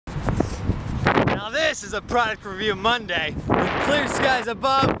This is a product review Monday with clear skies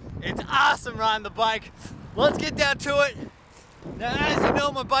above. It's awesome riding the bike. Let's get down to it. Now, as you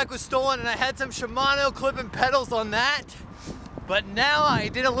know, my bike was stolen and I had some Shimano clipping pedals on that. But now I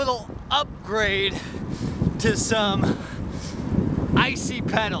did a little upgrade to some ISSi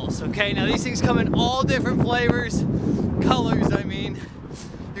pedals, okay? Now these things come in all different flavors, colors, I mean.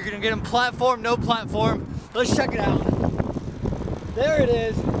 You're gonna get them platform, no platform. Let's check it out. There it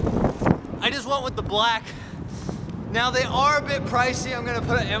is. I just went with the black. Now they are a bit pricey. I'm gonna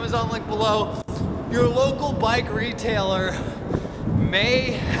put an Amazon link below. Your local bike retailer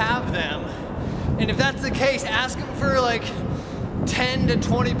may have them. And if that's the case, ask them for like 10 to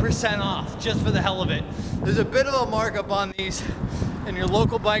 20% off, just for the hell of it. There's a bit of a markup on these, and your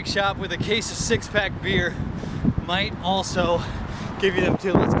local bike shop with a case of 6-pack beer might also give you them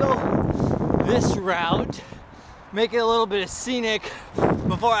too. Let's go this route, make it a little bit of scenic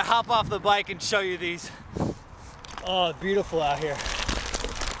before I hop off the bike and show you these. Oh, beautiful out here.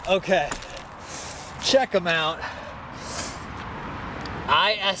 Okay, check them out.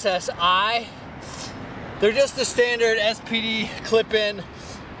 ISSi. They're just the standard SPD clip-in,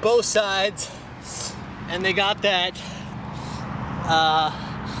 both sides, and they got that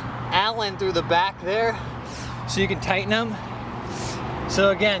Allen through the back there, so you can tighten them.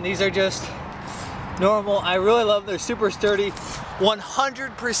 So again, these are just normal. I really love them. They're super sturdy,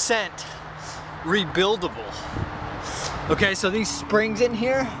 100% rebuildable. Okay, so these springs in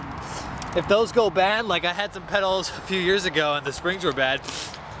here, if those go bad, like I had some pedals a few years ago and the springs were bad,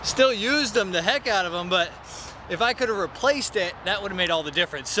 still used them the heck out of them, but if I could have replaced it, that would have made all the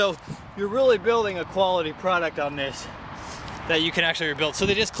difference. So you're really building a quality product on this that you can actually rebuild. So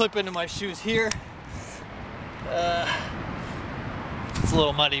they just clip into my shoes here. It's a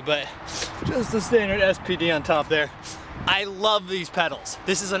little muddy, but just the standard SPD on top there. I love these pedals.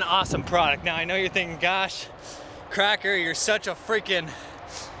 This is an awesome product. Now I know you're thinking, gosh, Cracker, you're such a freaking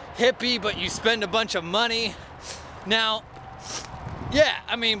hippie, but you spend a bunch of money. Now, yeah,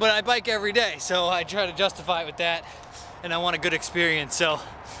 I mean, but I bike every day, so I try to justify it with that, and I want a good experience. So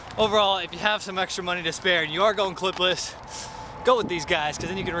overall, if you have some extra money to spare and you are going clipless, go with these guys, because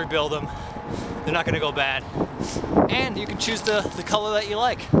then you can rebuild them. They're not gonna go bad. And you can choose the color that you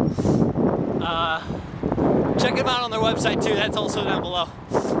like. Check them out on their website too, that's also down below.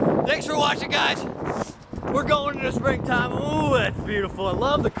 Thanks for watching, guys. We're going into springtime. Ooh, that's beautiful. I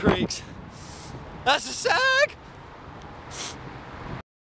love the creeks. That's a sag.